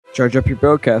Charge up your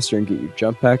bowcaster and get your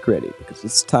jump pack ready because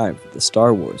it's time for the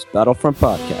Star Wars Battlefront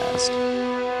podcast.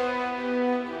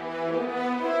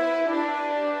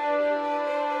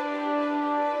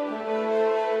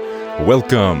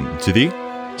 Welcome to the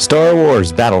Star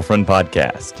Wars Battlefront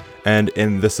podcast. And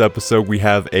in this episode, we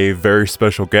have a very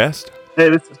special guest. Hey,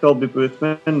 this is Colby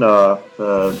Boothman,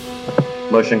 the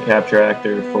motion capture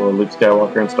actor for Luke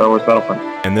Skywalker in Star Wars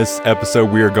Battlefront. In this episode,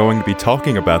 we are going to be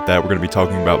talking about that. We're going to be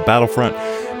talking about Battlefront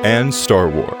and Star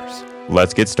Wars.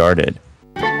 Let's get started.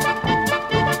 Do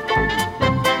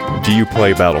you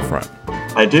play Battlefront?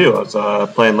 I do. I was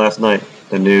playing last night,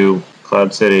 the new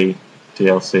Cloud City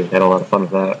DLC. Had a lot of fun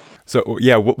with that. So,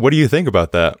 yeah, what do you think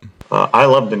about that? I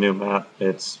love the new map.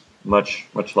 It's much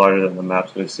larger than the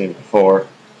maps we've seen before.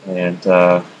 And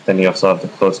then you also have the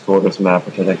close quarters map,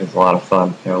 which I think is a lot of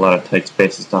fun. There are a lot of tight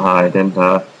spaces to hide. And,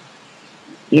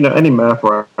 any map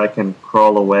where I can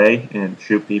crawl away and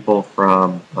shoot people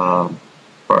from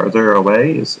farther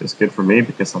away is good for me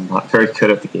because I'm not very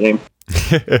good at the game.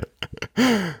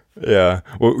 Yeah.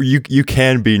 Well, you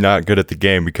can be not good at the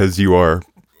game because you are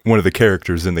one of the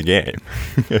characters in the game.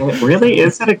 Really?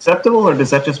 Is that acceptable, or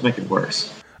does that just make it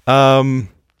worse? I'm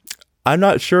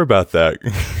not sure about that.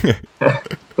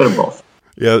 Bit of both.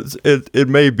 Yeah, it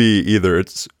may be either.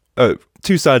 It's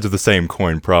two sides of the same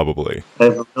coin, probably. I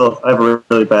have a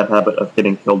really bad habit of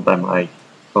getting killed by my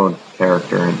own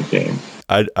character in the game.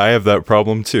 I have that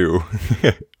problem too.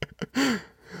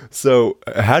 So,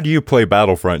 how do you play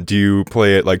Battlefront? Do you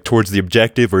play it like towards the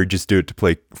objective, or you just do it to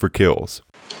play for kills?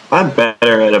 I'm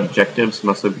better at objectives,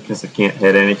 mostly because I can't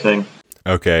hit anything.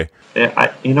 Okay.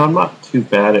 I'm not too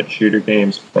bad at shooter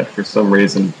games, but for some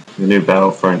reason, the new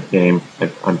Battlefront game,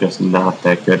 I'm just not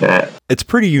that good at. It's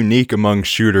pretty unique among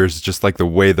shooters, just like the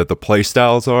way that the play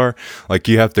styles are. Like,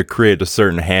 you have to create a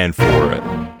certain hand for it.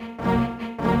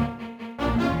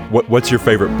 What's your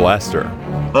favorite blaster?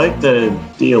 I like the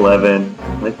D11,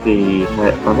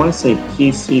 I want to say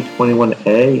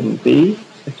PC-21A and B,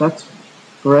 if that's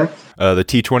correct. The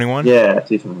T-21? Yeah,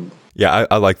 T-21. Yeah,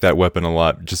 I like that weapon a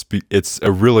lot. It's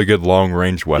a really good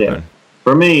long-range weapon. Yeah.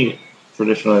 For me,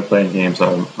 traditionally playing games,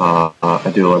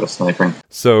 I do a lot of sniping.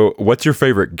 So, what's your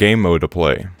favorite game mode to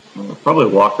play? Probably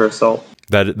Walker Assault.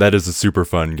 That is a super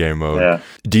fun game mode. Yeah.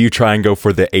 Do you try and go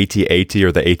for the AT-AT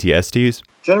or the AT-STs?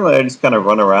 Generally, I just kind of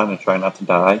run around and try not to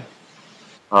die.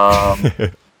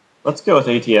 Let's go with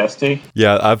AT-ST.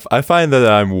 Yeah, I find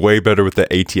that I'm way better with the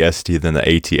AT-ST than the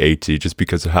AT-AT just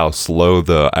because of how slow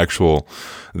the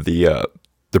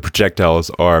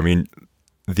projectiles are. I mean,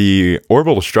 the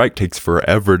orbital strike takes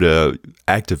forever to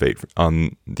activate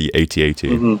on the AT-AT.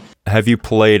 Mm-hmm. Have you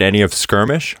played any of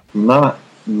Skirmish? Not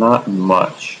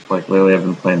much. Like lately, I've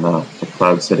been playing the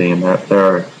Cloud City, and there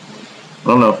are. I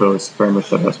don't know if it was Skirmish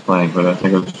that I was playing, but I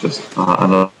think it was just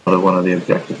another one of the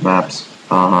objective maps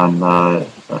on. I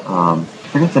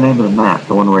forget the name of the map.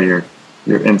 The one where you're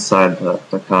inside the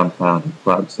compound in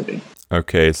Cloud City.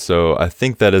 Okay, so I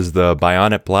think that is the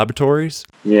Bionic Laboratories.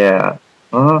 Yeah.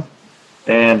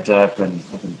 And I've been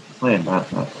playing that.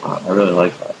 I really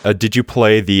like that. Did you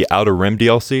play the Outer Rim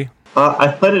DLC? I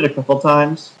played it a couple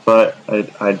times, but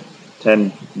I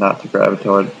tend not to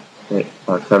gravitate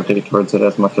towards it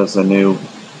as much as the new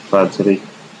Cloud City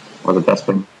or the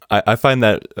Bespin. I find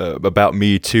that about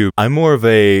me too. I'm more of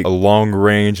a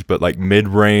long-range but like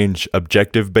mid-range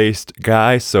objective-based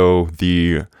guy, so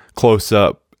the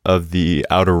close-up of the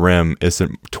Outer Rim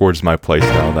isn't towards my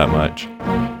playstyle that much.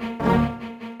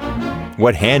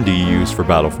 What hand do you use for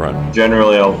Battlefront?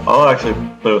 Generally, I'll actually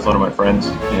play with one of my friends,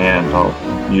 and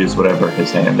I'll use whatever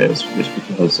his hand is, just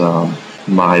because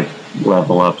my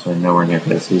level ups are nowhere near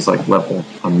his. He's like level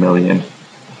 1,000,000.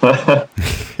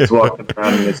 He's walking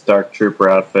around in this dark trooper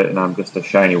outfit, and I'm just a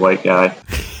shiny white guy.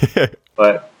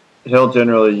 But he'll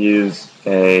generally use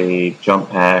a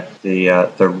jump pack. The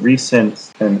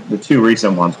two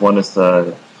recent ones. One is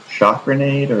the shock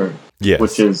grenade,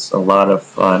 which is a lot of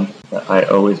fun. That I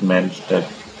always manage to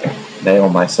nail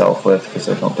myself with because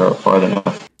I don't throw it far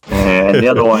enough. And the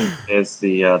other one is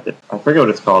the I forget what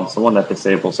it's called. It's the one that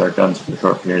disables our guns for a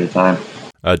short period of time.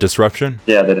 Disruption?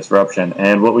 Yeah, the disruption.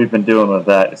 And what we've been doing with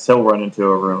that is he'll run into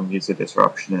a room, use a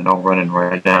disruption, and I'll run in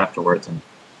right afterwards and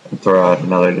throw out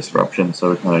another disruption. So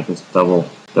we kind of just double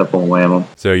wham them.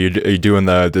 So you're doing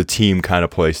the team kind of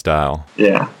play style.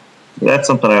 Yeah. That's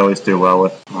something I always do well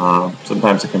with.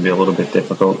 Sometimes it can be a little bit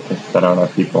difficult if there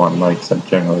aren't people on mics. I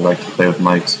generally like to play with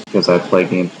mics because I play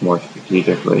games more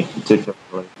strategically.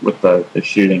 Particularly with the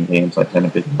shooting games, I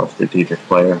tend to be a more strategic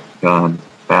player.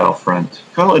 Battlefront.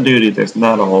 Call of Duty, there's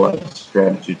not a whole lot of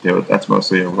strategy to it. That's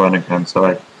mostly a run and gun,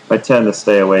 so I tend to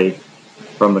stay away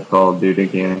from the Call of Duty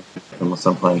game. unless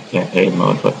I'm playing campaign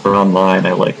mode. But for online,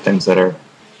 I like things that are,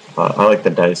 I like the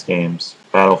dice games,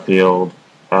 Battlefield,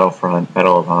 Battlefront,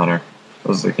 Medal of Honor.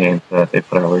 Those are the games that they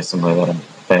put out recently that I'm a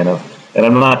fan of. And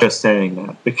I'm not just saying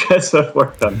that because I've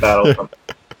worked on Battlefront.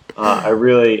 I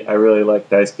really like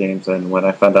dice games, and when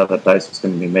I found out that DICE was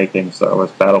going to be making Star Wars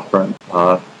Battlefront,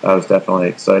 I was definitely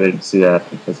excited to see that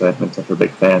because I've been such a big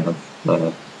fan of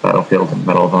the Battlefield and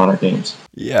Medal of Honor games.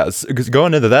 Yes, because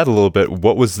going into that a little bit,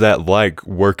 what was that like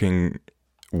working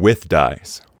with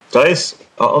DICE? DICE,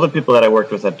 all the people that I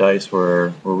worked with at DICE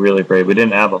were really great. We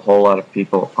didn't have a whole lot of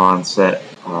people on set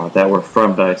that were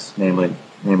from DICE,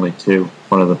 namely two,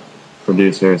 one of the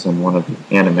producers and one of the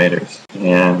animators.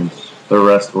 And the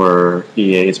rest were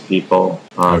EA's people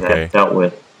that dealt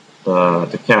with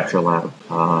the Capture Lab.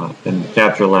 And the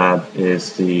Capture Lab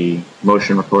is the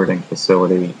motion recording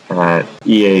facility at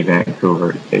EA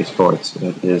Vancouver EA Sports.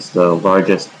 It is the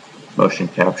largest motion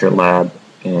capture lab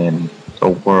in the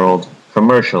world.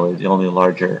 Commercially, the only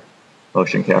larger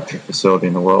motion capture facility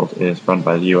in the world is run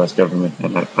by the U.S. government.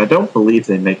 And I don't believe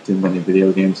they make too many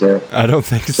video games there. I don't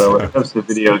think so. So when it comes to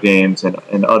video games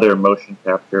and other motion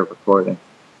capture recording,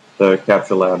 the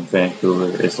Capture Lab in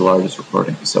Vancouver is the largest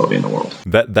recording facility in the world.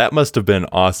 That must have been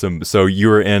awesome. So you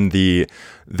were in the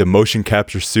motion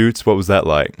capture suits. What was that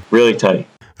like? Really tight.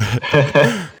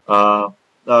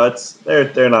 No,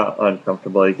 they're not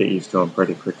uncomfortable. You get used to them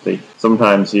pretty quickly.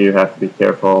 Sometimes you have to be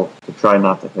careful to try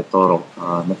not to hit the little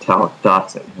metallic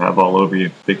dots that you have all over you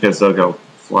because they'll go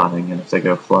flying, and if they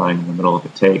go flying in the middle of a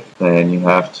take, then you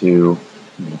have to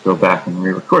go back and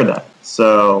re-record that.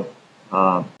 So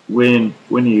when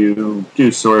you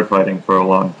do sword fighting for a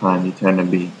long time, you tend to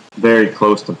be very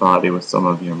close to body with some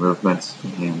of your movements,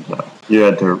 and you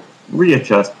had to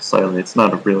readjust slightly. It's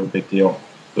not a really big deal,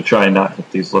 but try and not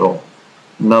hit these little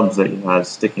nubs that you have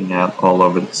sticking out all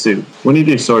over the suit. When you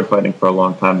do sword fighting for a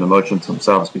long time, the motions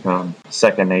themselves become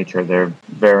second nature. They're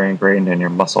very ingrained in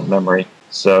your muscle memory,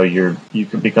 so you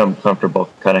can become comfortable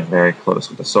cutting very close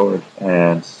with a sword,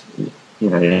 and you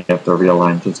have to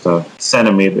realign just a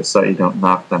centimeter so you don't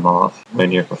knock them off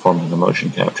when you're performing the motion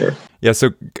capture. Yeah,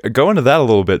 so go into that a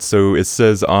little bit. So it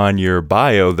says on your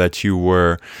bio that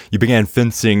you began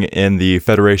fencing in the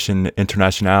Fédération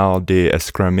Internationale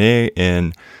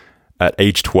d'Escrime at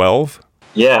age 12.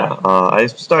 Yeah, I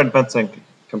started fencing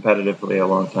competitively a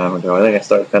long time ago. I think I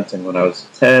started fencing when I was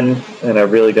 10, and I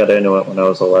really got into it when I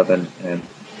was 11, and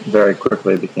very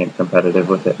quickly became competitive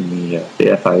with it in the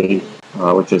FIE,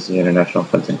 which is the International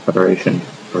Fencing Federation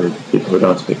for people who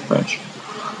don't speak French.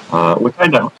 Which I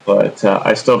don't, but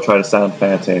I still try to sound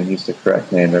fancy and use the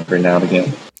correct name every now and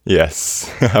again.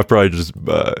 Yes, I probably just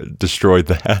destroyed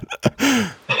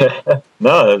that.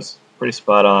 No, it was pretty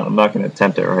spot on. I'm not going to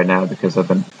attempt it right now because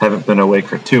haven't been awake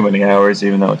for too many hours,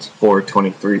 even though it's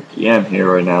 4:23 p.m.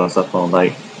 here right now. I was up all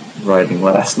night writing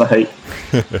last night,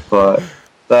 but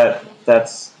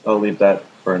I'll leave that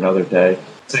for another day.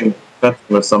 Fencing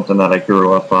was something that I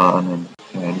grew up on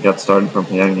and got started from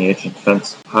a young age and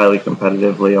fenced highly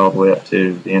competitively all the way up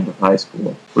to the end of high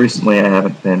school. Recently, I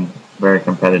haven't been very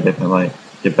competitive. I might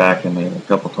get back in a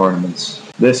couple tournaments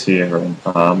this year, and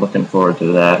I'm looking forward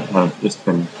to that. I've just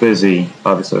been busy,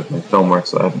 obviously, with my film work,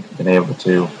 so I haven't been able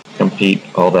to compete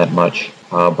all that much.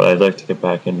 But I'd like to get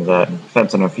back into that and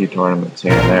fence in a few tournaments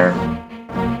here and there.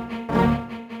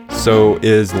 So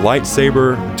is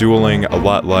lightsaber dueling a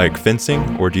lot like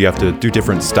fencing, or do you have to do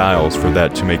different styles for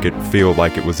that to make it feel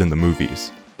like it was in the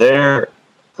movies? They're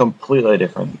completely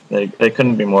different. They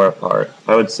couldn't be more apart.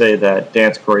 I would say that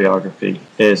dance choreography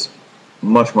is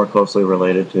much more closely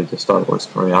related to the Star Wars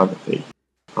choreography,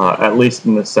 at least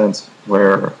in the sense of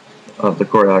the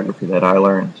choreography that I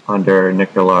learned under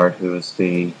Nick Gillard, who is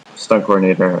the stunt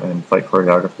coordinator and fight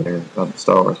choreographer of the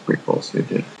Star Wars prequels, who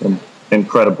did an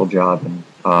incredible job. And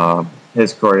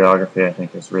his choreography, I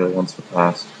think, is really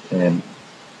unsurpassed in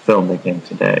filmmaking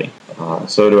today.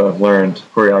 So to have learned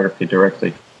choreography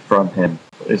directly from him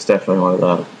is definitely one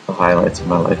of the highlights of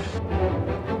my life.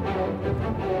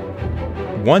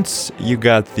 Once you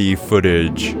got the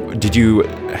footage, did you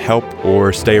help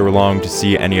or stay along to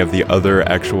see any of the other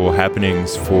actual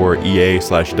happenings for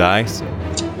EA/DICE?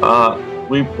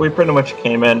 We pretty much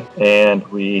came in and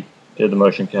we did the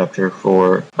motion capture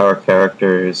for our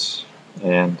characters,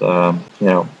 and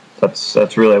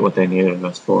that's really what they needed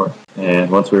us for.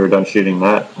 And once we were done shooting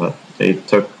that, they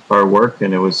took our work,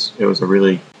 and it was a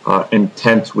really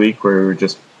intense week where we were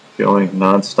just going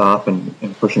nonstop and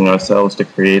pushing ourselves to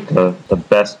create the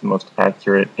best, most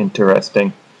accurate,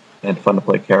 interesting, and fun to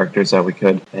play characters that we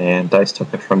could. And DICE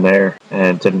took it from there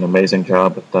and did an amazing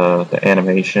job with the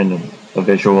animation and the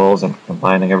visuals and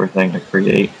combining everything to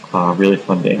create a really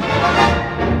fun game.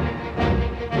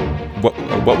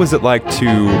 What was it like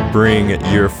to bring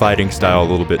your fighting style a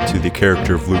little bit to the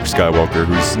character of Luke Skywalker,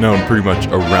 who's known pretty much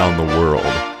around the world?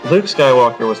 Luke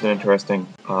Skywalker was an interesting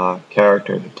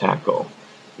character to tackle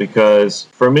because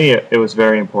for me it was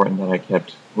very important that I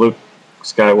kept Luke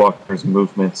Skywalker's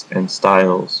movements and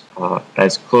styles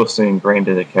as closely ingrained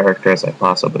to the character as I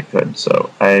possibly could. So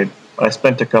I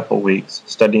spent a couple weeks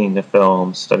studying the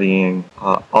film, studying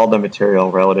all the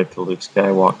material relative to Luke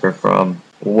Skywalker, from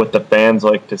what the fans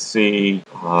like to see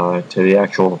to the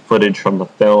actual footage from the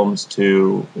films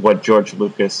to what George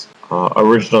Lucas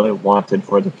originally wanted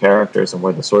for the characters and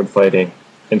where the sword fighting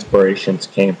inspirations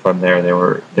came from there.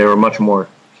 They were much more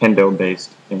kendo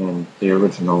based in the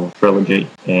original trilogy,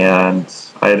 and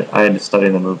I had to study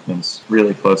the movements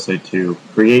really closely to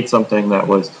create something that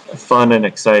was fun and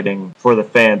exciting for the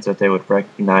fans that they would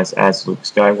recognize as Luke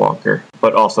Skywalker,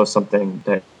 but also something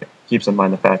that keeps in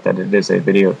mind the fact that it is a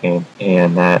video game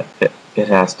and that it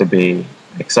has to be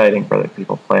exciting for the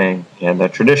people playing. And the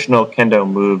traditional kendo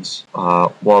moves,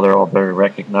 while they're all very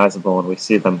recognizable and we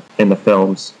see them in the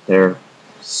films, they're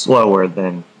slower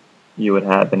than you would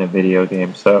have in a video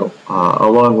game. So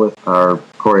along with our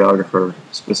choreographer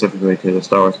specifically to the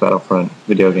Star Wars Battlefront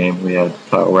video game, we had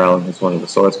Kyle Rowland, who's one of the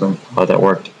swordsmen that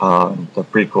worked on the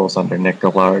prequels under Nick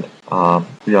Gillard.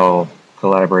 We all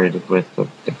collaborated with the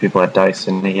people at DICE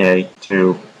and EA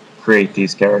to create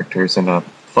these characters in a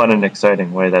fun and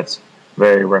exciting way that's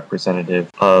very representative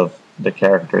of the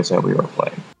characters that we were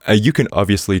playing. You can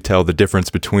obviously tell the difference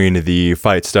between the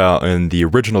fight style in the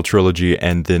original trilogy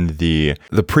and then the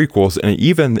prequels, and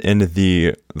even in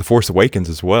the Force Awakens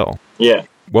as well. Yeah.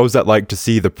 What was that like to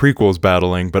see the prequels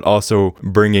battling, but also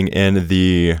bringing in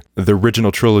the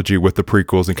original trilogy with the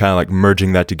prequels and kind of like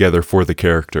merging that together for the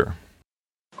character?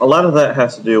 A lot of that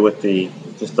has to do with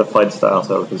just the fight styles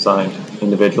that were designed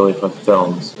individually for the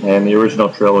films. And the original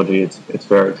trilogy, it's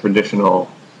very traditional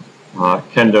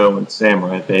kendo and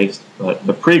samurai based, but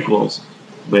the prequels,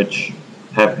 which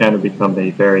have kind of become a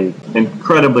very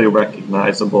incredibly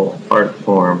recognizable art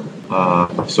form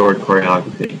of sword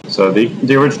choreography. So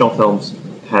the original films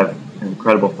have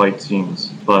incredible fight scenes,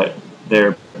 but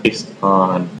they're based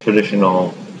on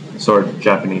traditional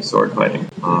Japanese sword fighting,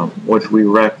 which we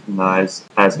recognize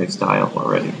as a style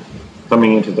already.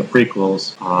 Coming into the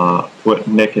prequels, what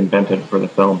Nick invented for the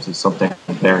films is something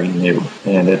very new,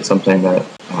 and it's something that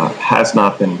has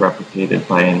not been replicated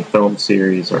by any film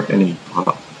series or any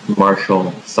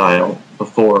martial style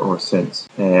before or since.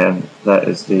 And that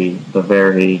is the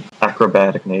very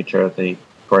acrobatic nature of the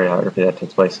choreography that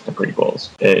takes place in the prequels.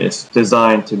 It's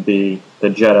designed to be the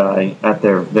Jedi at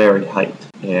their very height,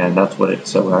 and that's what it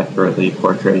so accurately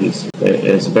portrays. It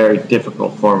is a very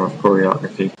difficult form of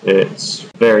choreography. It's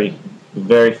very,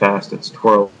 very fast. It's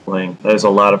twirling. There's a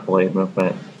lot of blade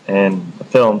movement. And the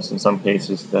films, in some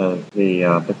cases, the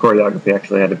choreography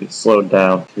actually had to be slowed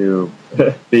down to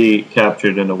be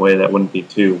captured in a way that wouldn't be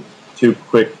too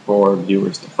quick for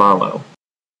viewers to follow.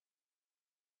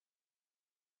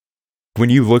 When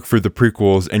you look for the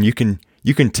prequels, and you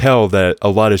can tell that a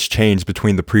lot has changed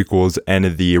between the prequels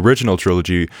and the original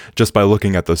trilogy just by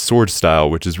looking at the sword style,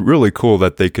 which is really cool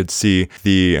that they could see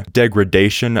the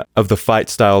degradation of the fight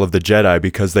style of the Jedi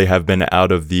because they have been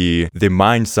out of the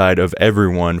mind side of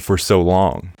everyone for so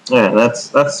long. Yeah, that's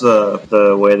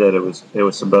the way that it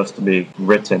was supposed to be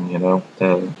written. You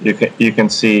know, you can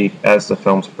see as the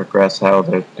films progress how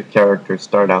the characters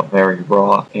start out very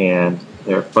raw and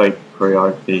their fight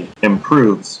choreography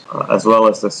improves, as well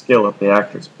as the skill of the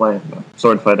actors playing them.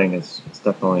 Sword fighting is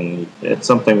definitely, it's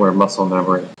something where muscle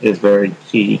memory is very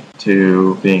key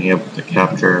to being able to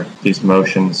capture these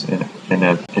motions in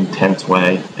an intense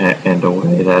way and a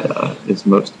way that is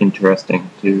most interesting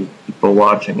to people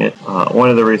watching it.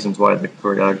 One of the reasons why the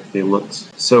choreography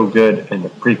looks so good in the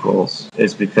prequels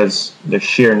is because the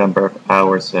sheer number of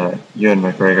hours that Ewan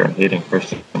McGregor and Hayden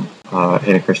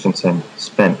Christensen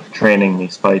spent training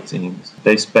these fight scenes.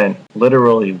 They spent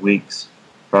literally weeks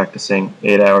practicing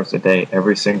 8 hours a day,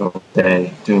 every single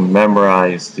day, to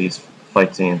memorize these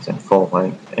fight scenes in full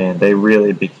length. And they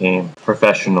really became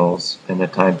professionals in the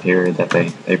time period that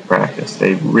they practiced.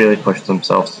 They really pushed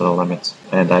themselves to the limits.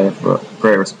 And I have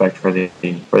great respect for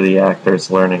the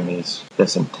actors learning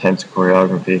this intense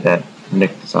choreography that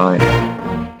Nick designed.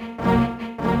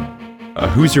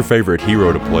 Who's your favorite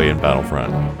hero to play in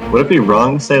Battlefront? Would it be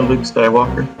wrong to say Luke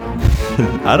Skywalker?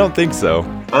 I don't think so.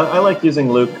 I like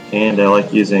using Luke, and I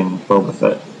like using Boba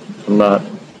Fett. I'm not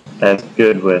as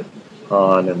good with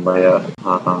Han and Leia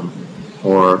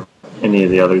or any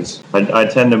of the others. I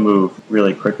tend to move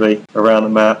really quickly around the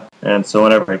map, And so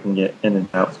whenever I can get in and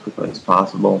out as quickly as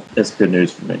possible, it's good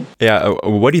news for me. Yeah,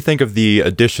 what do you think of the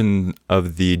addition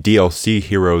of the DLC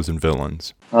heroes and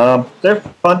villains? They're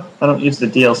fun. I don't use the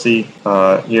DLC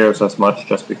heroes as much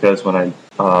just because when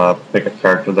I pick a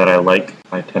character that I like,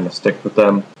 I tend to stick with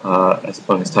them as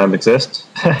long as time exists.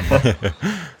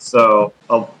 So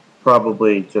I'll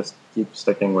probably just keep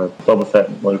sticking with Boba Fett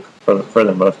and Luke for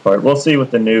the most part. We'll see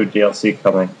with the new DLC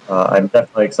coming. I'm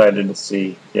definitely excited to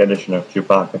see the addition of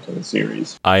Chewbacca to the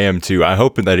series. I am too. I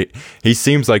hope that he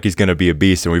seems like he's going to be a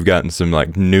beast, and we've gotten some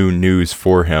like new news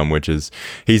for him, which is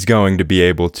he's going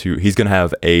to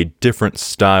have a different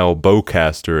style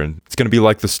bowcaster, and it's going to be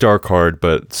like the Star Card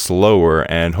but slower,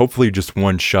 and hopefully just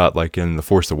one shot like in The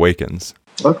Force Awakens.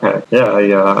 Okay,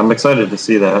 yeah, I'm excited to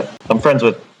see that. I'm friends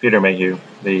with Peter Mayhew,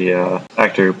 the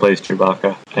actor who plays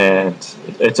Chewbacca, and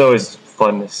it's always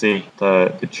fun to see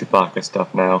the Chewbacca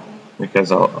stuff now, because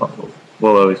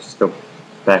we'll always just go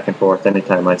back and forth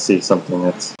anytime I see something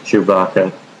that's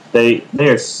Chewbacca. They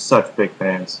are such big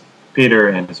fans. Peter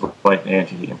and his wife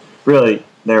Angie, and really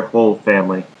their whole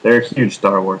family, they're huge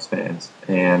Star Wars fans,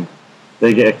 and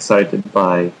they get excited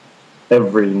by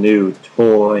every new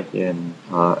toy in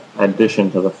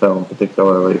addition to the film,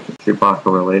 particularly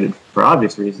Chewbacca related, for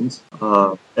obvious reasons.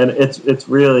 And it's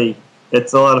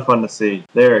a lot of fun to see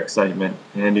their excitement,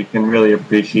 and you can really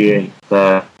appreciate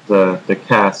that the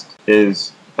cast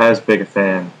is as big a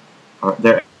fan,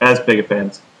 they're as big a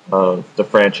fans of the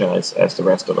franchise as the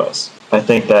rest of us. I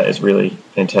think that is really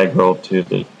integral to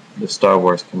the Star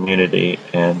Wars community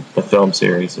and the film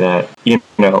series, that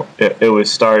it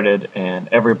was started, and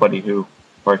everybody who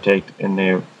partaked in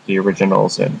the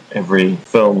originals and every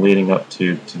film leading up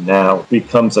to now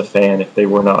becomes a fan if they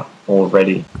were not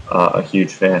already a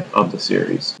huge fan of the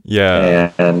series.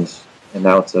 Yeah. And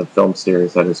now it's a film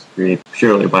series that is created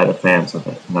purely by the fans of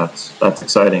it, and that's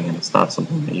exciting, and it's not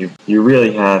something that you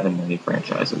really have in many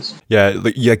franchises. Yeah,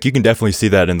 like you can definitely see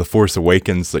that in The Force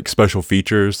Awakens, like special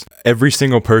features. Every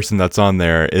single person that's on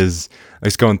there is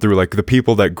going through, like, the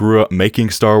people that grew up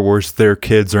making Star Wars, their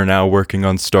kids are now working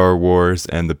on Star Wars,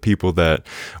 and the people that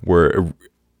were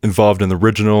involved in the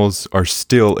originals are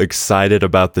still excited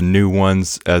about the new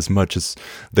ones as much as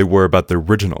they were about the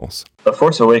originals. The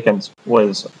Force Awakens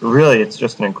it's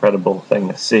just an incredible thing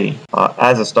to see.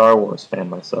 As a Star Wars fan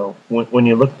myself, when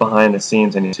you look behind the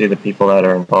scenes and you see the people that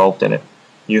are involved in it,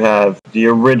 you have the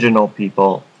original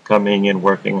people coming in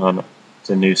working on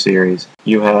the new series.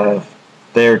 You have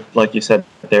like you said,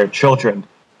 their children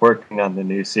working on the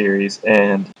new series,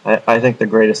 and I think the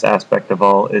greatest aspect of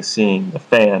all is seeing the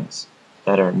fans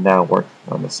that are now working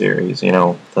on the series.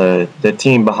 The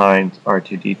team behind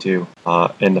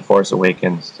R2-D2 in The Force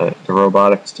Awakens, the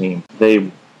robotics team,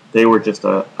 they were just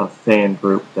a fan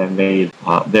group that made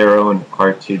their own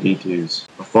R2-D2s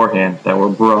beforehand that were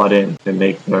brought in to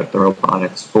make the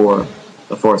robotics for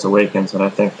The Force Awakens, and I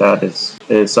think that is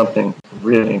something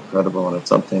really incredible, and it's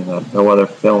something that no other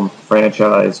film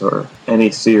franchise or any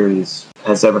series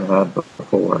has ever had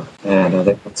before, and I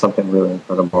think it's something really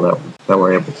incredible that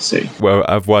we're able to see. Well,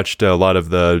 I've watched a lot of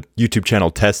the YouTube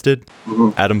channel Tested. Mm-hmm.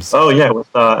 Adam's. Oh yeah,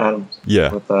 with Adams.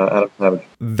 Yeah, with Adam Savage.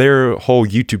 Their whole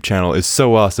YouTube channel is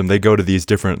so awesome. They go to these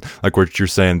different, like what you're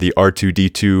saying, the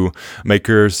R2-D2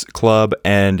 Makers Club,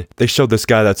 and they show this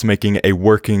guy that's making a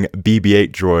working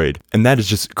BB-8 droid, and that is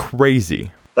just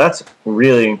crazy. That's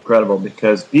really incredible,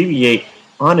 because BB-8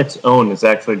 on its own is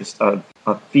actually just a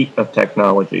feat of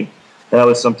technology. That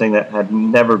was something that had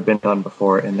never been done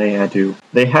before, and they had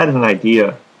an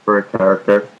idea for a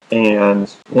character,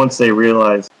 and once they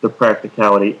realized the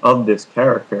practicality of this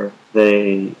character,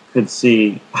 they could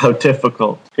see how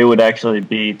difficult it would actually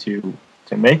be to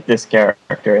make this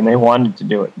character, and they wanted to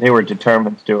do it. They were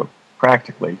determined to do it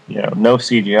practically, no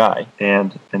CGI,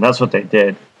 and that's what they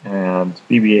did. And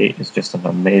BB-8 is just an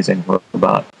amazing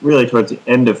robot. Really, towards the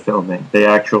end of filming, they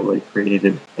actually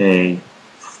created a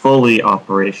fully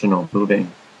operational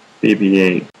moving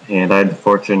BB-8, and I had the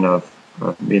fortune of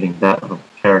meeting that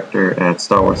character at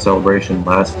Star Wars Celebration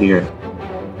last year.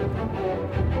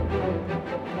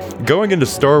 Going into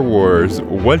Star Wars,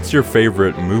 what's your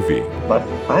favorite movie? But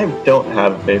I don't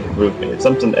have a favorite movie. It's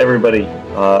something everybody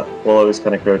will always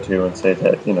kind of go to and say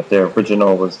that their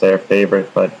original was their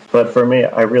favorite. But for me,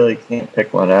 I really can't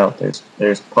pick one out.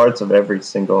 There's parts of every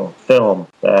single film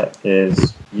that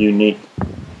is unique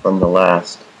from the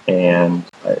last, and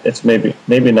it's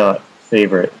maybe not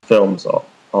favorite films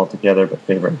altogether, but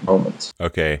favorite moments.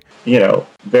 Okay.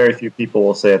 Very few people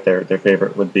will say that their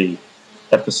favorite would be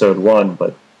Episode 1,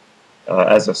 but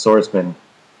as a swordsman,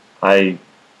 I'm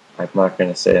not going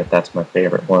to say that that's my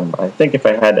favorite one. I think if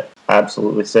I had to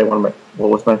absolutely say what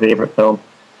was my favorite film,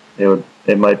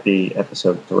 it might be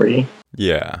episode 3.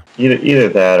 Yeah. Either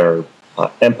that or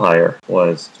Empire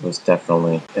was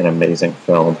definitely an amazing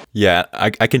film. Yeah, I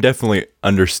can definitely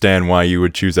understand why you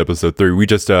would choose episode 3. We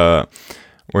just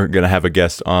we're gonna have a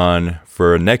guest on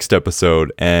for next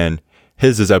episode, and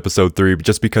his is episode 3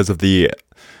 just because of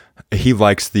he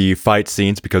likes the fight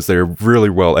scenes because they're really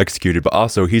well executed, but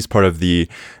also he's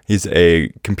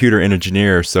a computer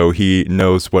engineer, so he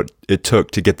knows what it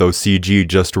took to get those CG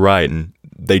just right, and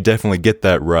they definitely get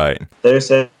that right.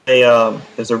 There's a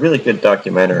really good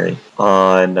documentary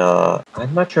on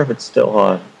I'm not sure if it's still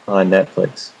on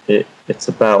Netflix. It's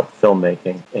about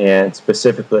filmmaking, and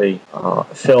specifically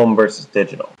film versus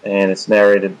digital, and it's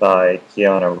narrated by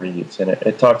Keanu Reeves, and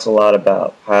it talks a lot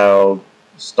about how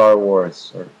Star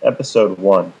Wars, or Episode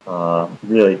 1,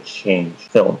 really changed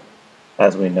film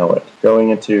as we know it. Going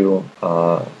into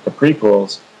the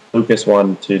prequels, Lucas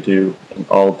wanted to do an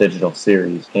all-digital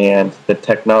series, and the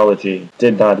technology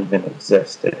did not even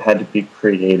exist. It had to be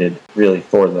created really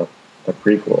for the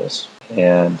prequels.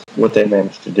 And what they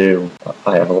managed to do,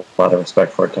 I have a lot of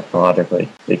respect for technologically,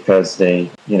 because they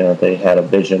had a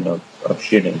vision of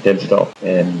shooting digital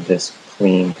in this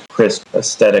clean, crisp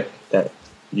aesthetic that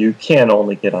you can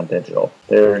only get on digital.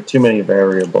 There are too many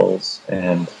variables,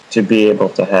 and to be able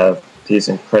to have these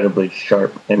incredibly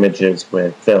sharp images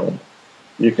with film,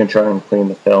 you can try and clean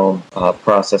the film,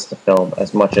 process the film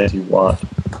as much as you want,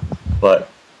 but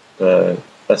the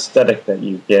aesthetic that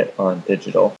you get on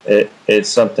digital, it's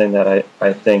something that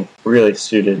I think really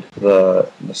suited the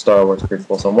Star Wars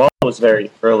prequels. And while it was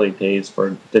very early days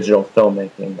for digital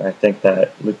filmmaking, I think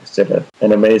that Lucas did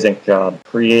an amazing job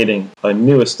creating a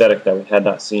new aesthetic that we had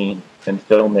not seen in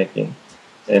filmmaking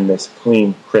in this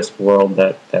clean, crisp world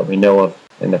that we know of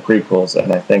in the prequels.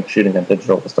 And I think shooting on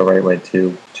digital was the right way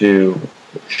to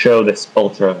show this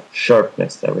ultra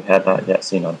sharpness that we had not yet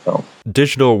seen on film.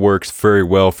 Digital works very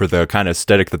well for the kind of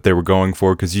aesthetic that they were going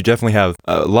for, because you definitely have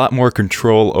a lot more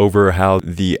control over how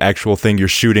the actual thing you're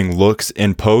shooting looks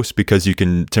in post, because you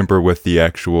can temper with the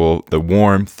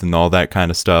warmth and all that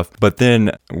kind of stuff. But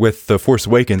then with The Force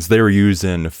Awakens, they were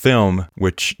using film,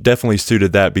 which definitely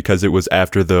suited that, because it was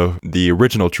after the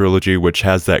original trilogy, which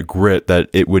has that grit that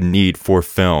it would need for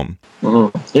film.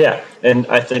 Mm-hmm. Yeah, and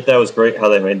I think that was great how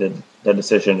they made the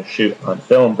decision to shoot on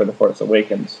film for The Force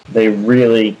Awakens. They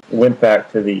really went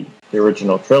back to the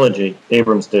original trilogy.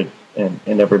 Abrams did, and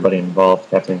everybody involved,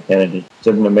 Kathleen Kennedy,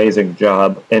 did an amazing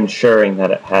job ensuring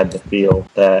that it had the feel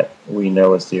that we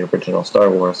know as the original Star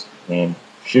Wars. And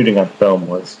shooting on film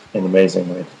was an amazing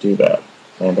way to do that.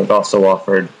 And it also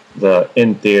offered the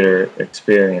in-theater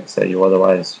experience that you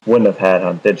otherwise wouldn't have had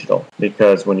on digital,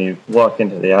 because when you walk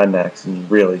into the IMAX and you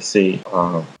really see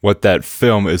what that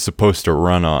film is supposed to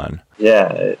run on.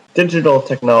 Yeah, digital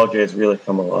technology has really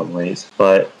come a long ways,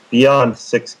 but beyond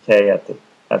 6K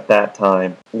at that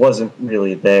time wasn't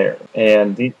really there.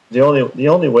 And the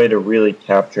only way to really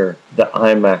capture the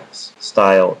IMAX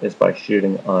style is by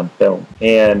shooting on film.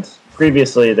 And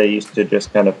previously they used to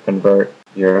just kind of convert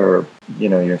your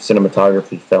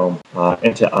cinematography film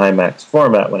into IMAX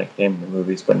format when it came to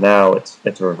movies, but now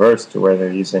it's reversed to where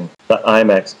they're using the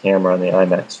IMAX camera and the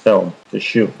IMAX film to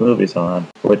shoot movies on,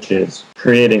 which is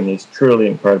creating these truly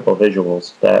incredible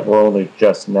visuals that we're only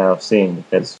just now seeing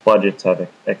because budgets have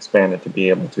expanded to be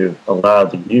able to allow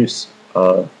the use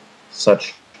of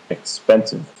such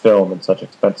expensive film and such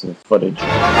expensive footage.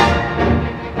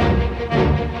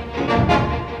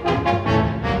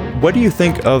 What do you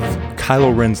think of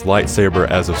Kylo Ren's lightsaber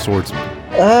as a swordsman?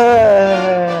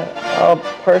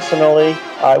 Personally,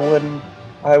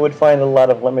 I would find a lot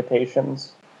of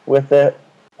limitations with it.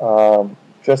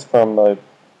 Just from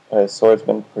a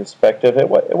swordsman perspective, it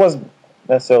wasn't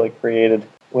necessarily created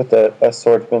with a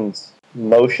swordsman's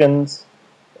motions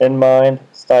in mind.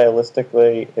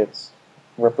 Stylistically, it's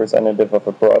representative of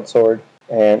a broadsword,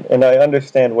 and I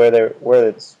understand where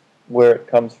it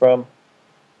comes from,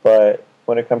 but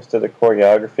when it comes to the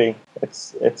choreography,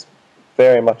 it's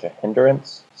very much a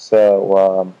hindrance.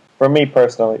 So for me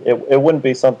personally, it wouldn't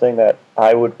be something that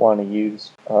I would want to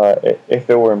use if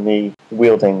it were me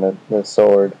wielding the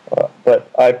sword. But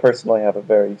I personally have a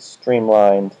very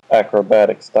streamlined,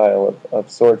 acrobatic style of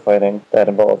sword fighting that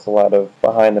involves a lot of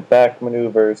behind-the-back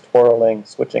maneuvers, twirling,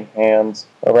 switching hands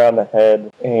around the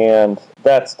head, and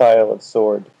that style of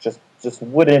sword just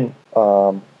wouldn't...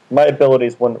 my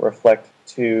abilities wouldn't reflect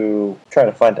to trying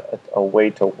to find a way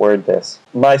to word this.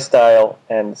 My style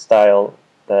and the style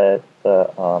that the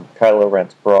Kylo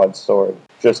Ren's broadsword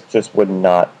just would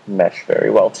not mesh very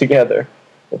well together.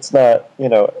 It's not,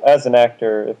 as an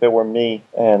actor, if it were me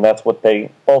and that's what they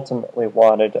ultimately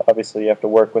wanted, obviously you have to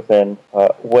work within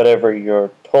whatever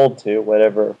you're told to,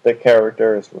 whatever the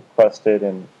character is requested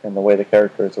and the way the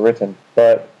character is written.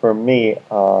 But for me,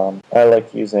 I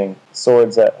like using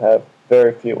swords that have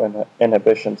very few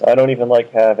inhibitions. I don't even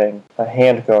like having a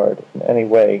handguard in any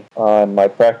way on my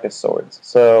practice swords.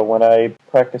 So when I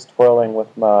practice twirling with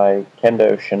my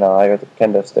kendo shinai, or the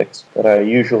kendo sticks that I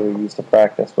usually use to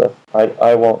practice with,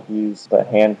 I won't use the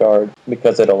handguard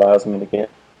because it allows me to get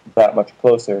that much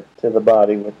closer to the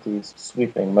body with these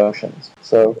sweeping motions.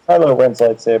 So Kylo Ren's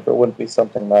lightsaber wouldn't be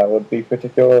something that I would be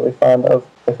particularly fond of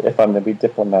if I'm going to be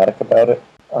diplomatic about it.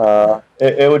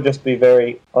 It would just be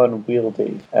very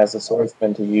unwieldy as a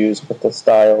swordsman to use with the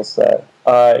styles that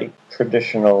I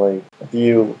traditionally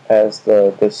view as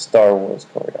the Star Wars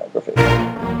choreography.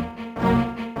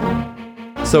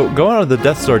 So going on to the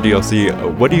Death Star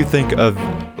DLC, what do you think of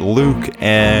Luke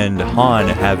and Han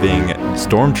having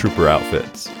Stormtrooper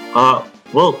outfits?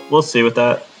 We'll see with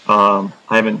that.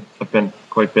 I've been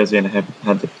quite busy and I haven't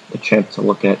had the chance to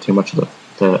look at too much of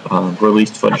the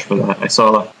released footage for that. I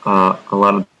saw a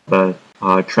lot of the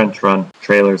Trench Run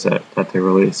trailers that they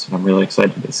released, and I'm really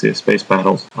excited to see the space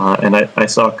battles. And I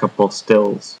saw a couple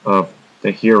stills of the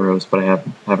heroes, but I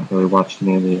haven't really watched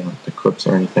any of the clips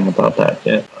or anything about that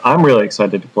yet. I'm really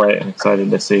excited to play it and excited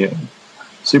to see it.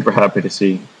 Super happy to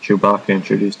see Chewbacca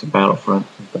introduced to Battlefront.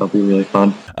 That'll be really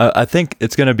fun. I think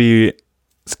it's going to be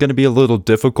a little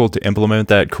difficult to implement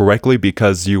that correctly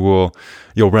because you'll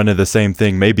run into the same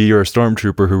thing. Maybe you're a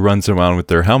stormtrooper who runs around with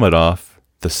their helmet off,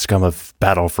 the scum of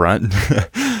Battlefront.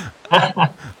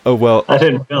 Oh, well. I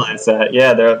didn't realize that.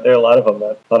 Yeah, there are a lot of them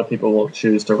that a lot of people will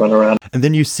choose to run around. And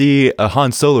then you see a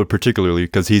Han Solo particularly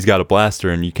because he's got a blaster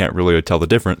and you can't really tell the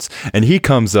difference. And he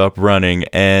comes up running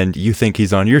and you think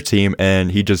he's on your team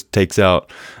and he just takes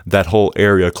out that whole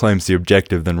area, claims the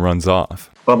objective, then runs off.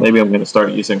 Well, maybe I'm going to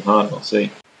start using Han. We'll see.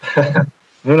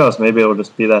 Who knows? Maybe it'll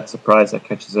just be that surprise that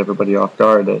catches everybody off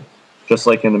guard. Just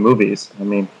like in the movies. I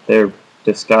mean, they're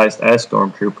disguised as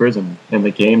stormtroopers, and in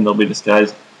the game they'll be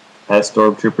disguised as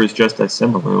stormtroopers just as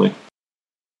similarly.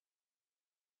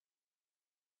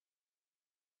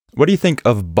 What do you think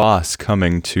of Bossk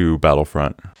coming to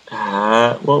Battlefront?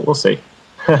 Well, we'll see.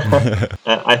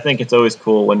 I think it's always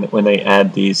cool when they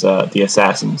add these the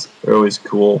assassins. They're always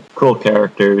cool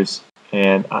characters,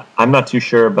 and I'm not too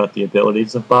sure about the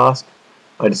abilities of Bossk.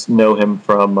 I just know him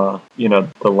from the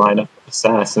lineup of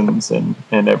assassins and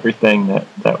everything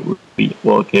that we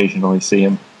will occasionally see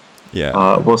him.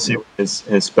 Yeah, we'll see what his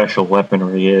special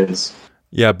weaponry is.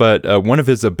 Yeah, but one of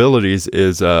his abilities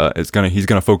is he's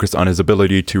gonna focus on his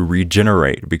ability to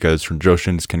regenerate because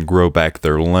Trandoshans can grow back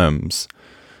their limbs.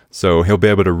 So he'll be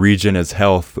able to regen his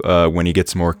health when he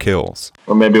gets more kills.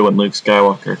 Or maybe when Luke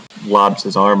Skywalker lobs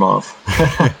his arm off.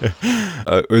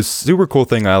 A super cool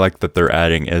thing I like that they're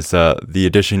adding is the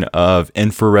addition of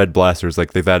infrared blasters.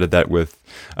 Like they've added that with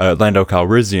Lando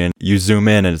Calrissian. You zoom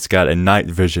in and it's got a night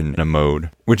vision mode,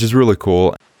 which is really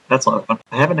cool. That's a lot of fun.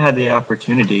 I haven't had the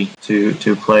opportunity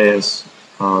to play as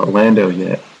Lando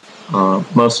yet,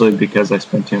 mostly because I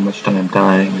spent too much time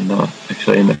dying and not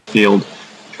actually in the field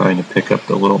trying to pick up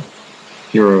the little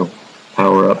hero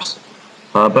power-ups.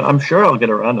 But I'm sure I'll get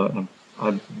around to it. And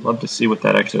I'd love to see what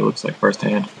that actually looks like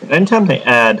firsthand. Anytime they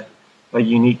add a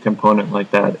unique component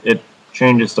like that, it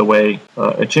changes the way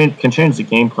can change the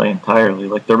gameplay entirely.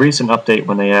 Like the recent update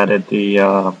when they added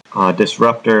the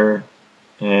disruptor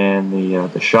and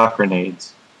the shock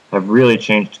grenades have really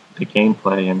changed the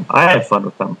gameplay, and I have fun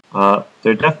with them.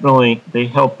 They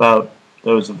help out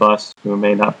those of us who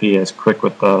may not be as quick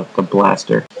with the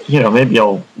blaster. Maybe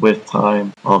with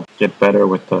time, I'll get better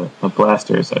with the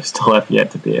blasters. I still have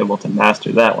yet to be able to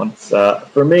master that one.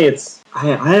 For me,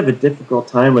 I have a difficult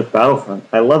time with Battlefront.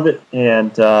 I love it,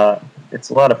 and it's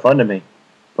a lot of fun to me,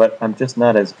 but I'm just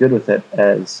not as good with it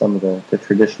as some of the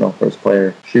traditional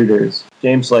first-player shooters.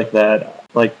 Games like that,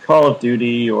 like Call of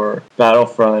Duty or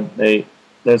Battlefront,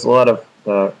 there's a lot of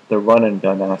the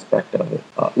run-and-gun aspect of it,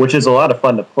 which is a lot of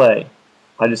fun to play.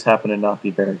 I just happen to not be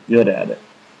very good at it.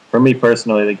 For me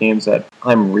personally, the games that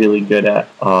I'm really good at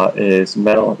is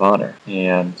Medal of Honor,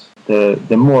 and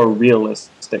the more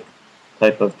realistic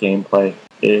type of gameplay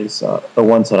is the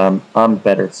ones that I'm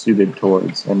better suited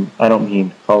towards. And I don't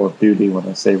mean Call of Duty when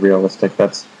I say realistic.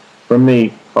 That's, for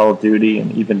me, Call of Duty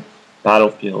and even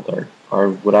Battlefield are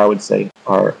what I would say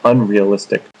are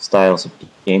unrealistic styles of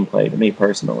gameplay to me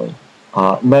personally.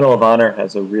 Medal of Honor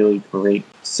has a really great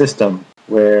system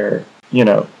where you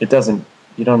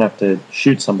don't have to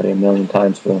shoot somebody a million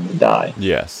times for them to die.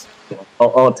 Yes.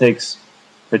 All it takes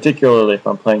particularly if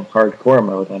I'm playing hardcore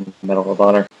mode on Medal of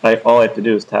Honor, all I have to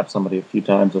do is tap somebody a few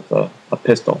times with a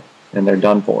pistol, and they're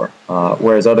done for.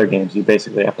 Whereas other games, you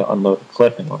basically have to unload a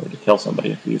clip in order to kill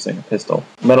somebody if you're using a pistol.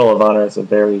 Medal of Honor is a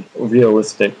very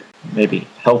realistic, maybe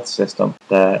health system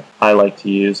that I like to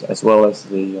use, as well as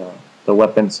the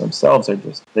weapons themselves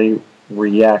they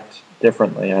react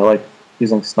differently. I like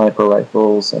using sniper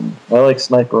rifles, and I like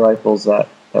sniper rifles that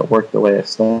work the way a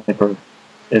sniper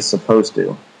is supposed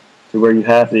to where you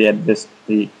have the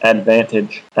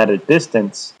advantage at a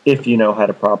distance if you know how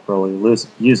to properly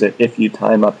use it, if you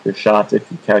time up your shots, if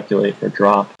you calculate for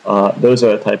drop. Those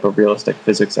are the type of realistic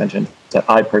physics engines that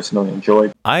I personally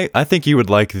enjoy. I think you would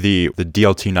like the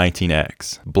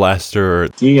DLT-19X blaster.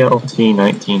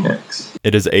 DLT-19X.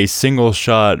 It is a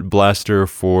single-shot blaster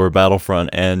for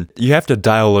Battlefront, and you have to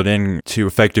dial it in to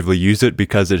effectively use it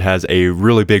because it has a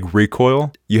really big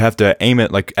recoil. You have to aim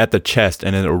it like at the chest,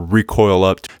 and it'll recoil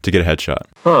up to get a headshot.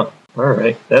 Huh. All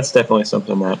right. That's definitely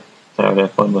something that I would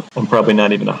have fun with. I'm probably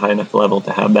not even a high enough level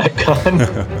to have that gun.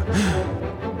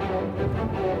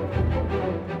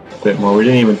 Bit more. We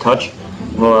didn't even touch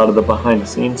a lot of the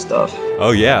behind-the-scenes stuff.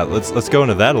 Oh yeah, let's go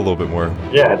into that a little bit more.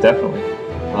 Yeah, definitely.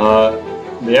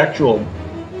 The actual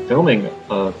filming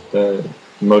of the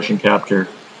motion capture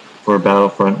for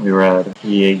Battlefront, we were at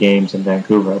EA Games in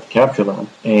Vancouver at the Capture Lab,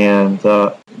 and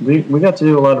we got to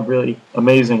do a lot of really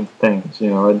amazing things.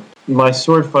 You know, my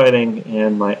sword fighting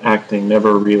and my acting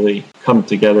never really come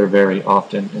together very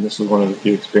often, and this was one of the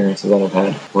few experiences that I've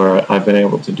had where I've been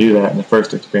able to do that, and the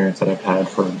first experience that I've had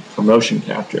for motion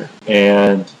capture.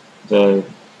 And the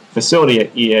facility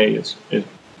at EA is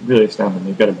really astounding.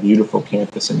 They've got a beautiful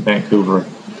campus in Vancouver,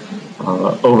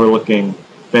 overlooking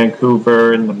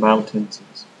Vancouver and the mountains.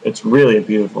 It's really a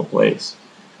beautiful place.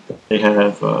 They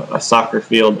have a soccer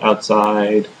field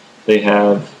outside. They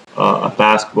have a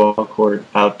basketball court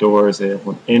outdoors. They have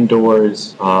one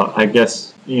indoors. I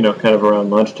guess, you know, kind of around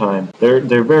lunchtime.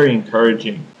 They're very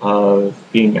encouraging of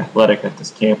being athletic at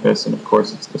this campus. And, of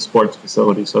course, it's the sports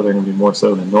facility, so they're going to be more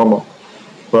so than normal.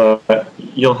 But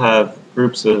you'll have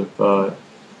groups of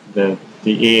the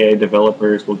EA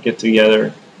developers will get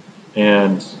together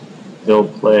and they'll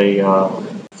play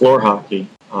floor hockey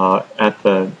at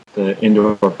the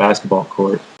indoor basketball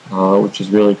court, which is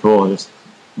really cool. Just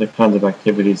the kinds of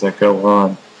activities that go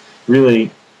on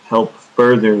really help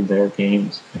further their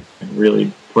games and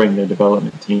really bring their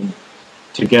development team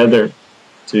together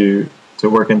to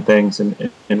work in things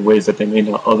in ways that they may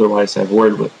not otherwise have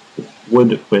would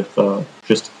with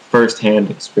just first-hand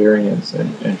experience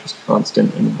and just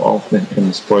constant involvement in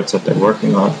the sports that they're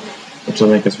working on, which I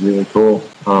think is really cool.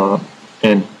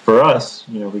 And for us,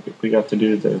 you know, we got to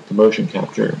do the motion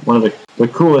capture. One of the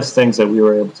coolest things that we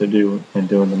were able to do in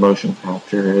doing the motion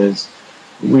capture is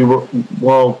we were,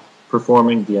 while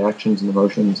performing the actions and the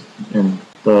motions and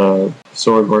the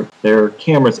sword work, there are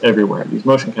cameras everywhere. These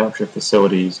motion capture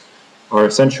facilities are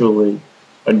essentially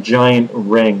a giant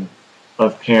ring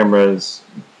of cameras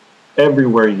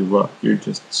everywhere you look. You're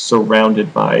just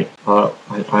surrounded by, I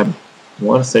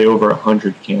want to say over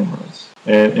 100 cameras.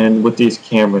 And what these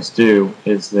cameras do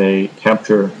is they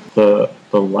capture the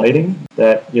lighting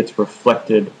that gets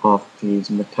reflected off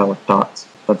these metallic dots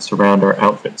that surround our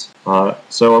outfits.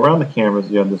 So around the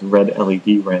cameras, you have this red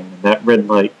LED ring, and that red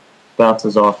light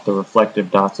bounces off the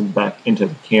reflective dots and back into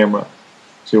the camera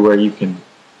to where you can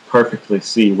perfectly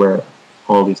see where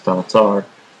all these dots are.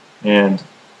 And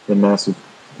the massive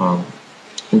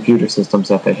computer systems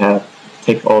that they have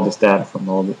take all this data from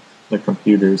all the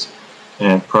computers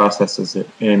and processes it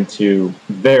into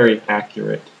very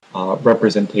accurate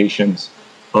representations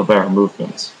of our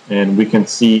movements. And we can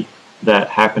see that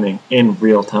happening in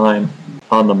real time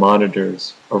on the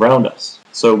monitors around us.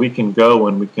 So we can go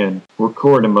and we can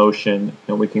record a motion,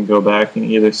 and we can go back and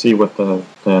either see what the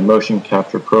motion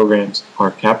capture programs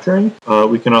are capturing.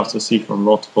 We can also see from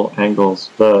multiple angles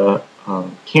the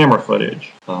camera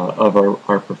footage of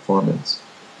our performance.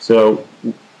 So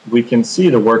we can see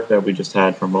the work that we just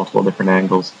had from multiple different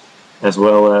angles, as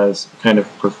well as kind of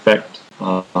perfect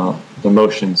the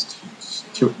motions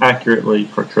to accurately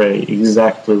portray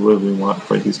exactly what we want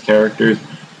for these characters.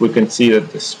 We can see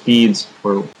that the speeds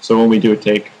were, so when we do a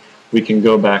take, we can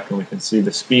go back and we can see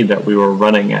the speed that we were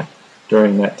running at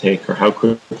during that take, or how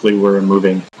quickly we're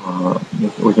moving.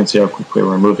 We can see how quickly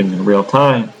we're moving in real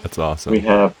time. That's awesome. We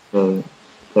have the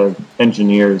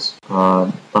engineers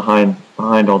behind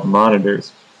all the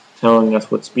monitors telling us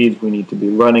what speeds we need to be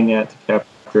running at to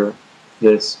capture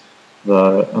this,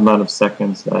 the amount of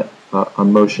seconds that a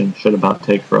motion should about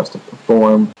take for us to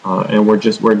perform, and we're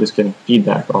just getting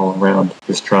feedback all around,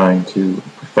 just trying to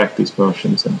perfect these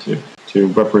motions and to to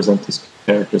represent these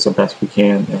characters the best we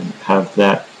can and have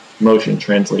that motion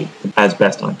translate as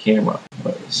best on camera,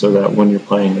 so that when you're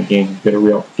playing the game, you get a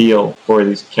real feel for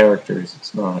these characters.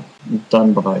 It's not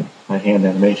done by hand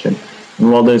animation.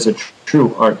 And while there's a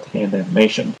true art to hand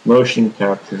animation, motion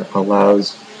capture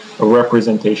allows a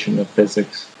representation of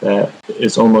physics that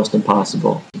is almost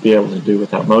impossible to be able to do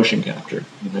without motion capture.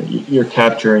 You're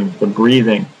capturing the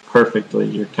breathing perfectly.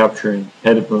 You're capturing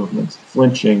head movements,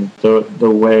 flinching,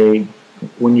 the way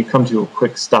when you come to a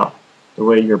quick stop, the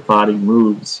way your body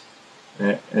moves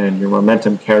and your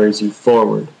momentum carries you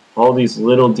forward. All these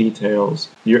little details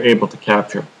you're able to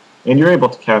capture, and you're able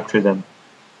to capture them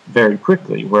very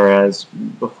quickly, whereas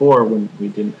before, when we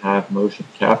didn't have motion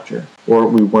capture, or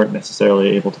we weren't necessarily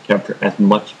able to capture as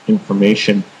much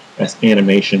information as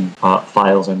animation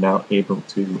files are now able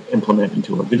to implement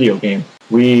into a video game,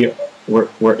 we're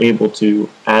able to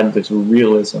add this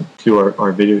realism to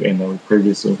our video game that we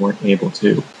previously weren't able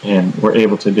to, and we're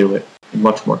able to do it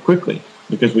much more quickly,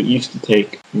 because we used to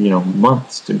take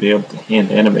months to be able to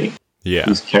hand animate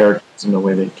these characters and the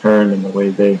way they turn and the way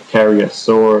they carry a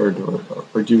sword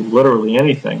or do literally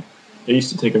anything. It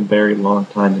used to take a very long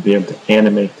time to be able to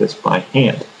animate this by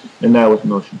hand, and now with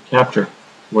motion capture,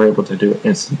 we're able to do it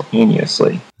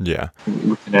instantaneously. Yeah.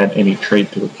 We can add any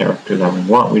trait to a character that we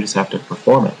want. We just have to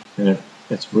perform it. And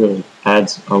it's really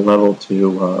adds a level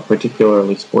to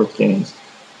particularly sports games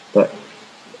that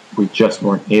we just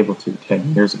weren't able to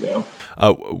 10 years ago.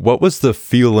 What was the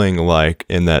feeling like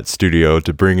in that studio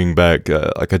to bringing back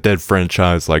like a dead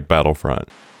franchise like Battlefront?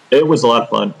 It was a lot of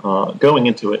fun. Going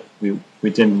into it, we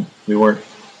knew we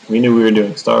were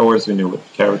doing Star Wars. We knew what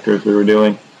characters we were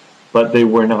doing, but they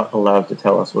were not allowed to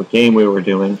tell us what game we were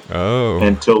doing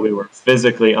until we were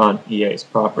physically on EA's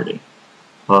property.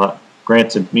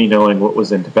 Granted, me knowing what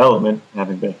was in development,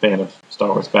 having been a fan of Star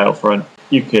Wars Battlefront,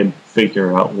 you could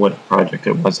figure out what project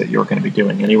it was that you were going to be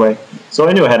doing anyway. So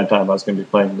I knew ahead of time I was going to be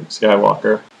playing Luke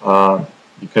Skywalker,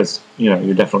 because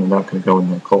you're definitely not going to go in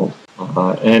there cold.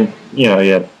 And you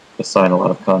had to sign a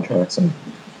lot of contracts and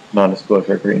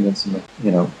non-disclosure agreements, and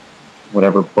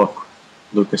whatever book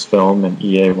Lucasfilm and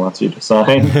EA wants you to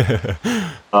sign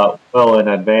well in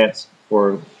advance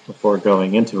before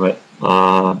going into it.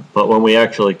 But when we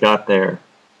actually got there,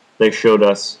 they showed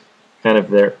us kind of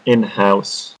their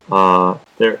in-house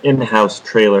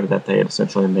trailer that they had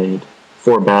essentially made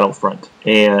for Battlefront,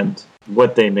 and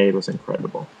what they made was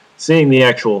incredible. Seeing the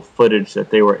actual footage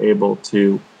that they were able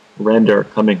to render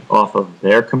coming off of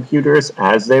their computers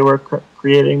as they were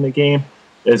creating the game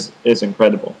is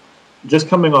incredible. Just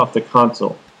coming off the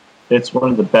console, it's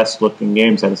one of the best looking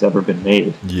games that has ever been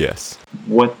made. Yes.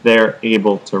 What they're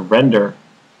able to render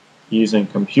using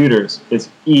computers is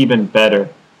even better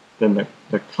than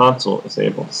the console is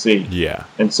able to see. Yeah.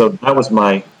 And so that was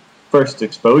my first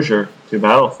exposure to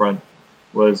Battlefront,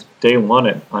 was day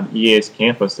one on EA's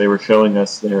campus. They were showing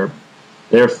us their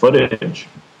footage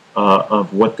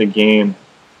of what the game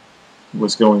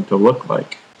was going to look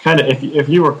like. Kind of, if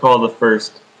you recall the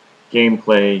first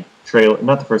gameplay trailer,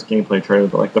 not the first gameplay trailer,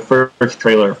 but like the first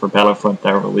trailer for Battlefront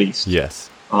that released. Yes.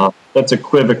 That's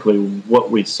equivocally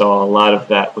what we saw. A lot of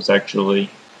that was actually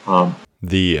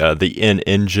the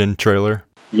in-engine trailer.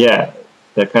 Yeah,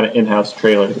 that kind of in-house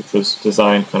trailer, which was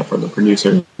designed kind of for the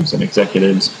producers and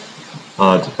executives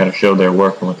to kind of show their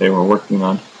work and what they were working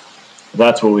on.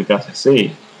 That's what we got to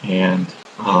see, and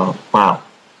wow,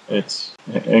 it's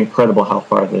incredible how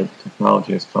far the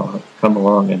technology has come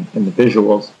along, and the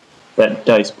visuals that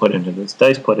DICE put into this.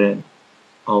 DICE put in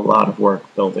a lot of work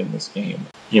building this game.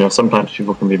 Sometimes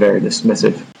people can be very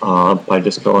dismissive by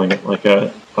just calling it like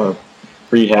a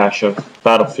rehash of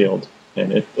Battlefield,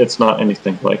 and it's not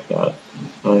anything like that.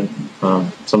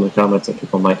 Some of the comments that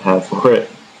people might have for it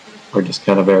are just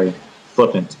kind of very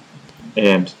flippant,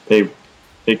 and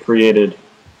they created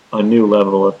a new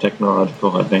level of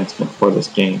technological advancement for this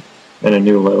game, and a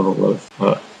new level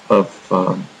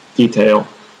of detail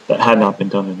that had not been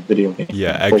done in a video game before.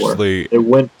 Actually, they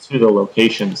went to the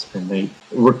locations and they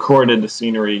recorded the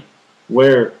scenery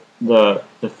where the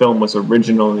film was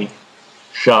originally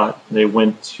shot. They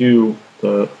went to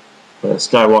the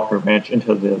Skywalker Ranch,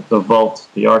 into the vault,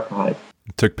 the archive.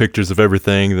 Took pictures of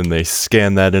everything, then they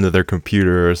scanned that into their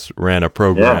computers, ran a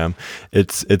program. Yeah.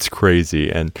 It's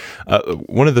crazy. And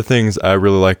one of the things I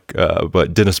really like,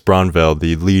 but Dennis Bronveld,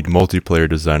 the lead multiplayer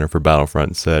designer for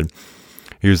Battlefront, said,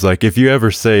 he was like, if you ever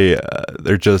say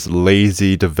they're just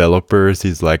lazy developers,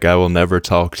 he's like, I will never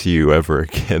talk to you ever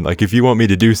again. Like, if you want me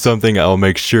to do something, I'll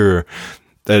make sure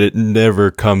that it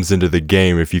never comes into the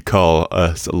game if you call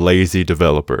us lazy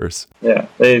developers. Yeah,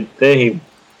 they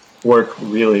work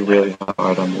really, really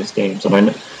hard on these games. And I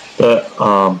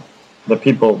know the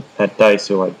people at DICE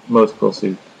who I most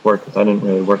closely worked with. I didn't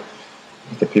really work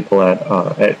with the people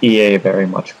at EA very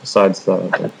much, besides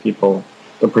the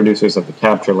producers of the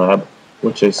Capture Lab,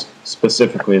 which is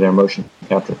specifically their motion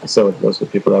capture facility. Those are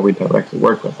the people that we directly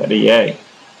work with at EA.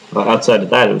 Outside of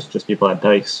that, it was just people at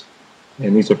DICE.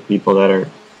 And these are people that are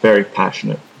very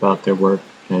passionate about their work,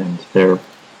 and they're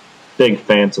big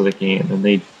fans of the game,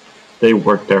 and they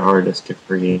work their hardest to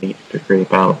create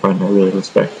Battlefront. I really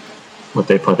respect what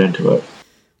they put into it.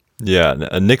 Yeah,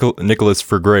 Nicholas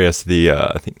Fergreus,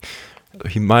 I think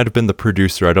he might have been the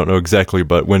producer, I don't know exactly,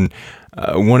 but when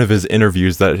one of his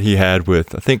interviews that he had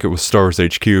with, I think it was Star Wars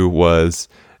HQ, was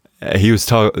he was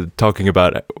talking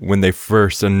about when they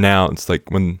first announced,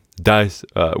 like when DICE,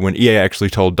 when EA actually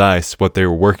told DICE what they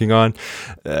were working on.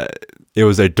 It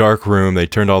was a dark room. They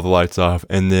turned all the lights off,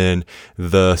 and then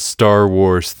the Star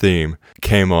Wars theme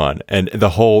came on, and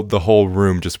the whole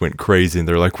room just went crazy. And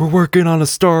they're like, "We're working on a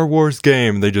Star Wars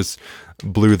game." They just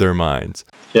blew their minds.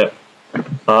 Yeah,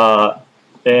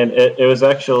 and it was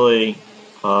actually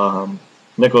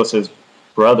Nicholas's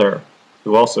brother,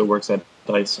 who also works at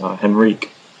DICE,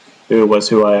 Henrique,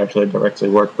 who I actually directly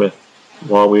worked with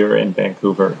while we were in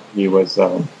Vancouver. He was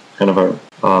kind of our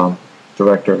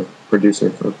director, producer,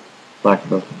 for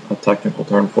lack of a technical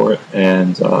term for it,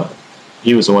 and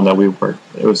he was the one that we worked.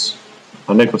 It was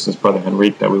Nicholas's brother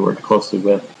Henrique that we worked closely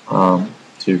with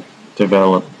to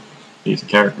develop these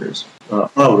characters.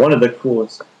 One of the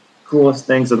coolest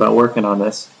things about working on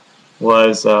this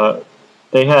was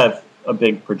they have a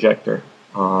big projector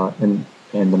in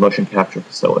the motion capture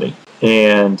facility.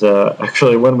 And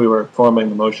actually, when we were forming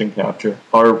the motion capture,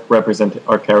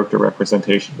 our character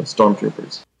representation was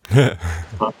stormtroopers.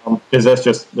 Because that's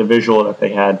just the visual that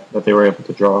they were able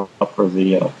to draw up for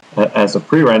the as a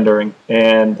pre-rendering.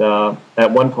 And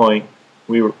at one point,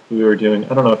 we were doing,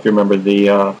 I don't know if you remember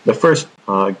the first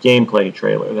gameplay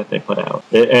trailer that they put out.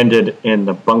 It ended in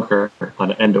the bunker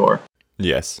on Endor.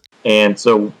 Yes. And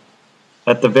so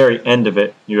at the very end of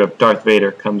it, you have Darth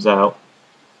Vader comes out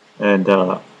and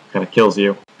kind of kills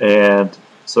you. And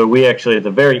so we actually, at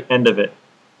the very end of it,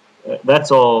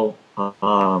 that's all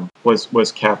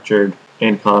was captured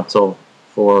in console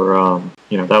for,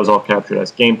 that was all captured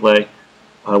as gameplay,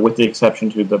 with the exception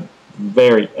to the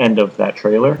very end of that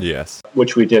trailer. Yes.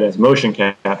 Which we did as motion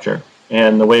capture.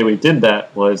 And the way we did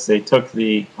that was they took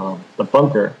the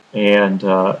bunker, and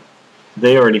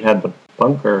they already had the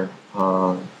bunker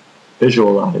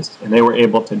visualized, and they were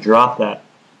able to drop that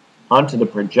onto the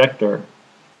projector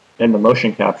in the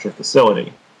motion capture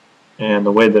facility. And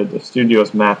the way that the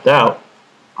studio's mapped out,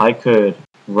 I could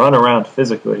run around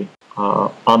physically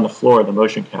on the floor of the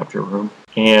motion capture room,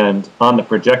 and on the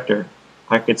projector,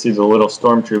 I could see the little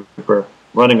stormtrooper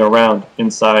running around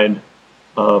inside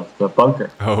of the bunker.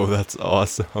 Oh, that's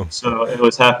awesome. So it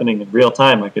was happening in real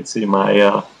time. I could see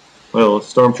my little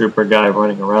stormtrooper guy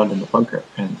running around in the bunker,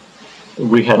 and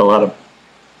we had a lot of,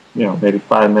 maybe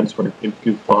 5 minutes where we could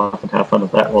goof off and have fun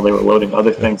with that while they were loading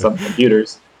other things on the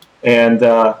computers. And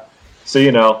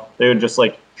so, they would just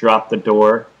drop the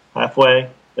door halfway.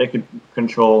 They could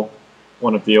control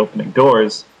one of the opening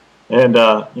doors, and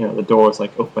the door was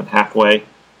open halfway,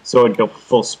 so I'd go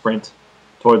full sprint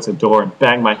towards the door and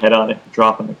bang my head on it,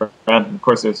 drop on the ground. And of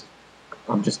course,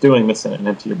 I'm just doing this in an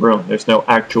empty room. There's no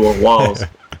actual walls.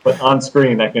 But on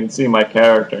screen, I can see my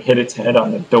character hit its head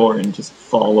on the door and just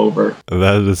fall over.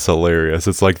 That is hilarious.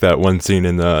 It's like that one scene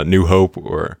in New Hope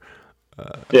where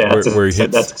where he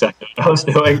hits, that's exactly what I was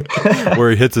doing.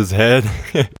 where he hits his head.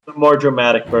 The more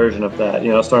dramatic version of that.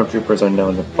 Stormtroopers are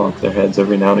known to bonk their heads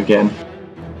every now and again.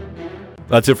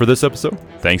 That's it for this episode.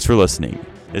 Thanks for listening.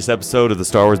 This episode of the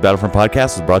Star Wars Battlefront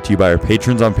Podcast was brought to you by our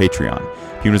patrons on Patreon.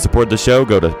 If you want to support the show,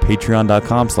 go to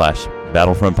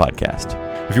patreon.com/Battlefront Podcast.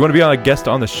 If you want to be a guest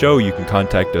on the show, you can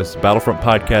contact us,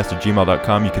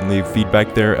 battlefrontpodcast@gmail.com. You can leave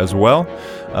feedback there as well.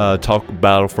 Talk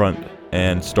Battlefront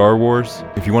and Star Wars.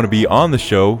 If you want to be on the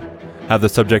show, have the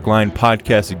subject line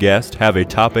podcast guest, have a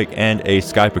topic and a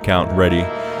Skype account ready,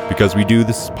 because we do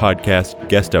this podcast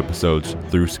guest episodes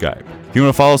through Skype. If you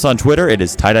want to follow us on Twitter, it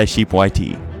is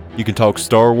TieDyeSheepYT. You can talk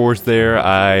Star Wars there.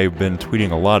 I've been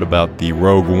tweeting a lot about the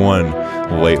Rogue One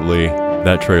lately.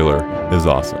 That trailer is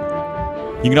awesome.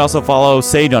 You can also follow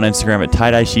Sage on Instagram at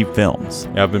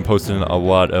TieDyeSheepFilms. Yeah, I've been posting a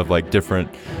lot of different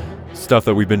stuff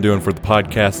that we've been doing for the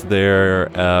podcast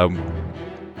there.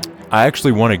 I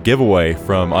actually won a giveaway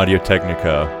from Audio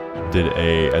Technica.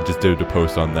 I just did a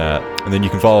post on that. And then you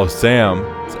can follow Sam.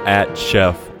 It's at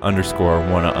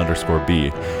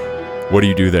chef_wanna_b. What do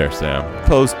you do there, Sam?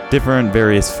 Post different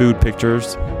various food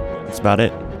pictures. That's about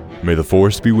it. May the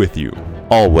Force be with you.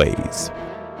 Always.